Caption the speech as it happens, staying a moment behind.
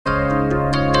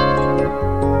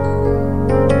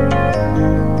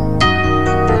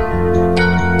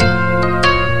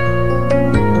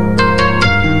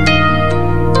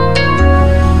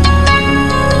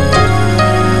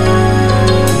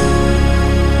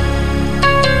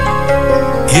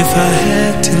If I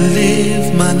had to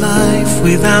live my life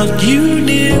without you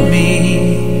near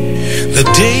me, the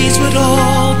days would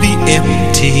all be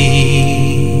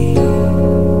empty.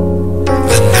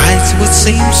 The nights would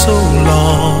seem so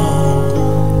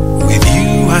long. With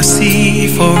you I see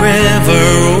forever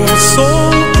oh so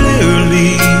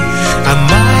clearly. I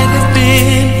might have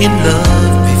been in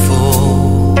love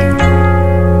before,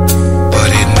 but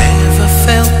it never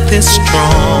felt this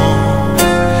strong.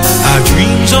 Our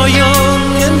dreams are young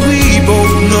and we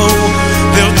both know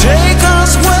they'll take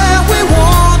us where we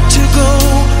want to go.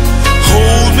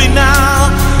 Hold me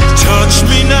now, touch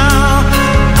me now.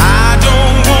 I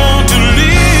don't want to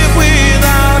live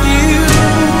without you.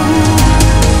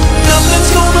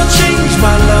 Nothing's gonna change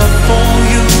my love for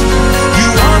you. You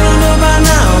ought to know by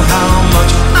now how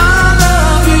much I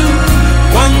love you.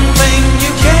 One thing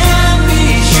you can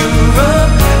be sure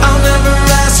of, I'll never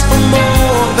ask for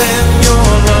more than your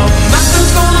love.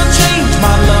 Nothing's gonna change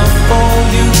my love for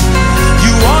you.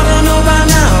 You ought to know by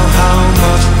now how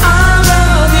much I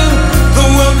love you. The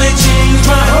world may change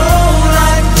my whole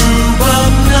life through, but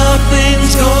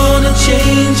nothing's gonna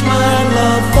change my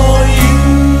love for you.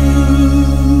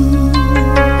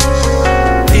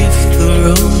 If the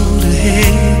road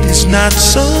ahead is not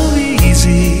so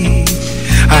easy,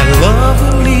 our love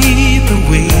will lead the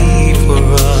way for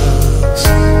us.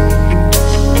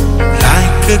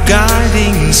 Like a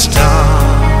guiding star,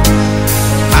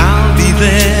 I'll be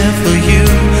there for you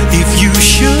if you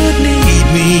should need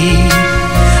me.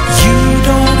 You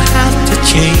don't have to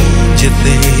change a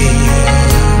thing.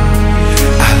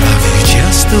 I love you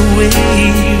just the way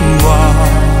you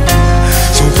are.